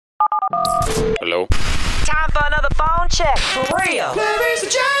Hello? Time for another phone check. For real. Clairissa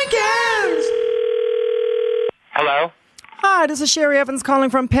Jenkins! Hello? Hi, this is Sherry Evans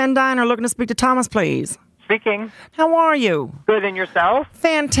calling from Penn Diner, looking to speak to Thomas, please. Speaking. How are you? Good, and yourself?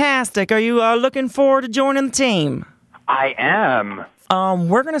 Fantastic. Are you looking forward to joining the team? I am.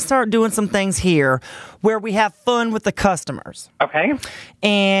 We're going to start doing some things here where we have fun with the customers. Okay.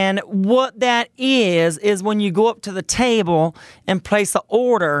 And what that is when you go up to the table and place an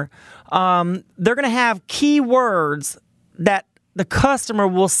order, they're going to have keywords that the customer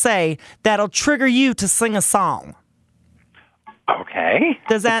will say that'll trigger you to sing a song. Okay.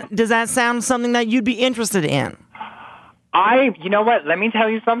 Does that sound something that you'd be interested in? You know what? Let me tell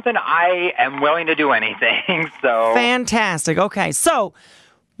you something. I am willing to do anything, so. Fantastic. Okay. So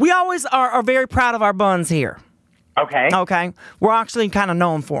we always are very proud of our buns here. Okay. Okay. We're actually kind of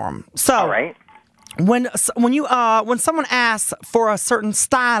known for them. So All right. when someone asks for a certain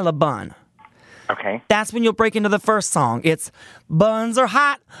style of bun, Okay. that's when you'll break into the first song. It's buns are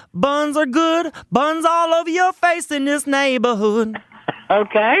hot, buns are good, buns all over your face in this neighborhood.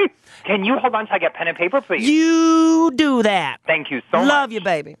 Okay. Can you hold on till I get pen and paper, please? You do that. Thank you so much. Love you,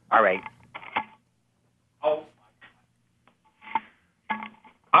 baby. All right.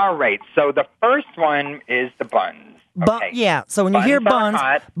 All right. So the first one is the buns. Okay. Yeah. So when you hear buns,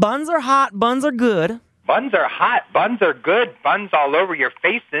 buns are hot, buns are good. Buns are hot. Buns are good. Buns all over your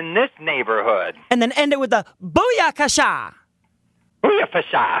face in this neighborhood. And then end it with the Booyakasha.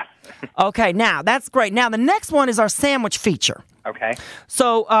 Booyakasha. Okay, now that's great. Now the next one is our sandwich feature. Okay.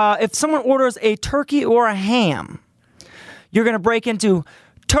 So if someone orders a turkey or a ham, you're going to break into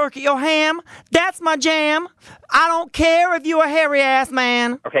turkey or ham. That's my jam. I don't care if you're a hairy-ass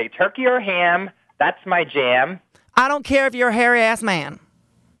man. Okay, turkey or ham, that's my jam. I don't care if you're a hairy-ass man.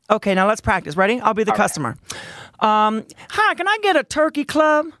 Okay, now let's practice. Ready? I'll be the customer. Hi, can I get a turkey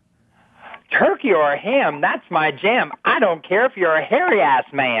club? Turkey or ham, that's my jam. I don't care if you're a hairy-ass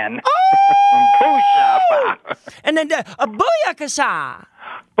man. Oh! And then a Booyakasha.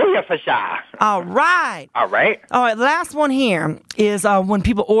 Booyakasha. All right. All right. All right, the last one here is when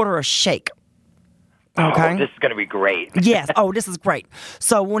people order a shake. Okay? Oh, this is going to be great. Yes. Oh, this is great.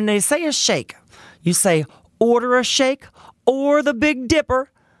 So when they say a shake, you say, order a shake or the Big Dipper.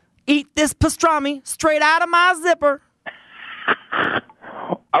 Eat this pastrami straight out of my zipper.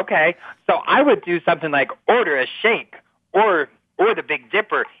 Okay. So I would do something like order a shake or the Big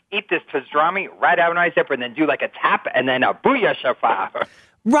Dipper. Eat this pastrami right out of my zipper, and then do like a tap and then a booyakasha.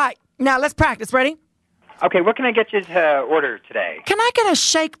 Right. Now let's practice. Ready? Okay. What can I get you to order today? Can I get a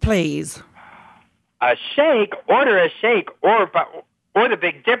shake, please? A shake, order a shake, or the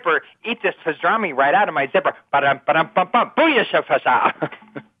Big Dipper, eat this pastrami right out of my zipper. Ba-dum-ba-dum-bum-bum, booyakasha.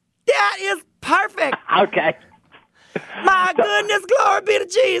 That is perfect. Okay. My goodness, glory be to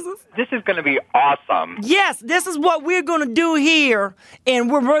Jesus. This is going to be awesome. Yes, this is what we're going to do here, and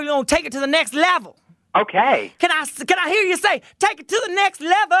we're really going to take it to the next level. Okay. Can I hear you say, take it to the next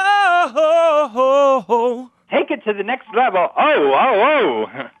level? Take it to the next level.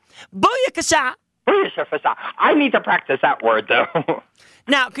 Oh. Booyakasha. Booyakasha. I need to practice that word, though.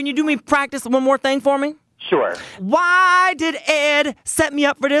 Now, can you do me practice one more thing for me? Sure. Why did Ed set me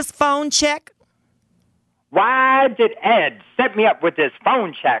up for this phone check? Why did Ed set me up with this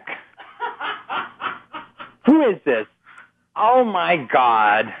phone check? Who is this? Oh, my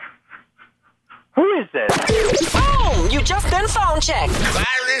God. Who is this? Boom! You just been phone checked.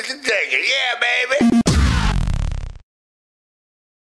 Clairissa Jenkins, yeah, baby.